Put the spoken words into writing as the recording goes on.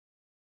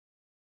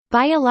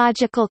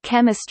Biological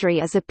Chemistry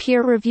is a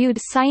peer-reviewed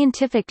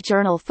scientific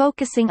journal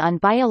focusing on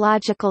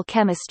biological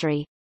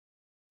chemistry.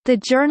 The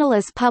journal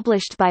is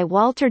published by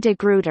Walter de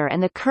Gruyter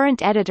and the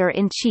current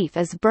editor-in-chief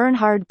is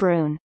Bernhard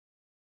Brun.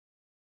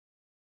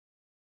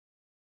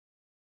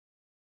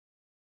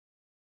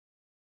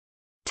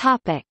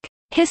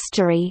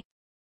 History.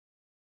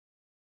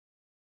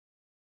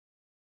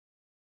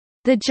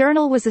 The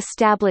journal was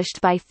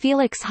established by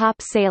Felix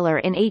Hauptsaler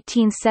in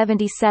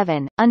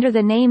 1877, under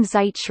the name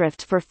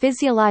Zeitschrift für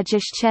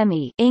Physiologische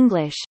Chemie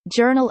English,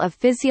 Journal of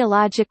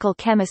Physiological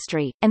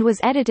Chemistry, and was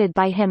edited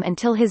by him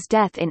until his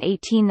death in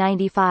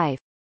 1895.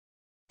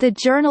 The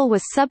journal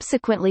was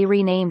subsequently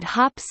renamed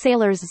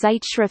Hauptsaler's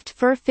Zeitschrift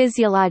für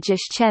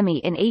Physiologische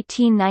Chemie in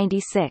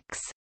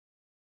 1896.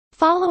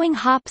 Following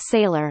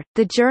Hauptsaler,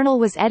 the journal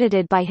was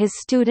edited by his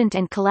student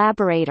and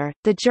collaborator,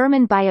 the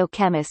German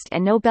biochemist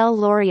and Nobel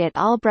laureate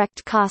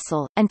Albrecht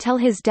Kossel, until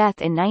his death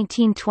in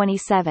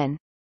 1927.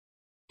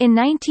 In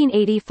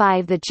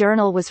 1985 the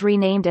journal was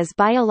renamed as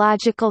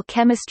Biological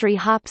Chemistry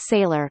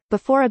Hauptsaler,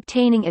 before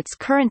obtaining its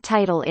current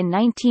title in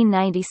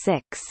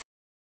 1996.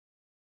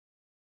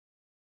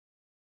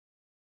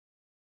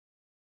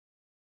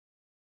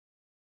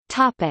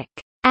 Topic: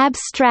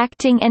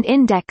 Abstracting and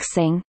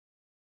indexing.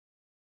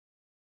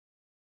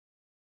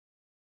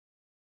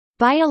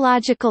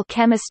 Biological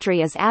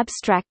chemistry is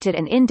abstracted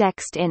and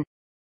indexed in.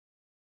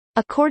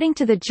 According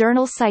to the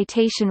journal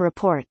Citation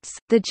Reports,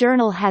 the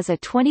journal has a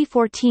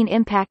 2014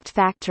 impact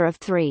factor of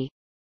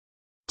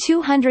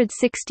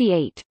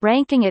 3.268,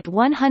 ranking it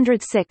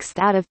 106th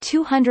out of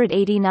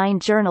 289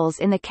 journals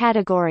in the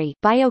category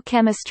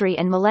Biochemistry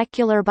and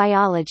Molecular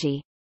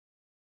Biology.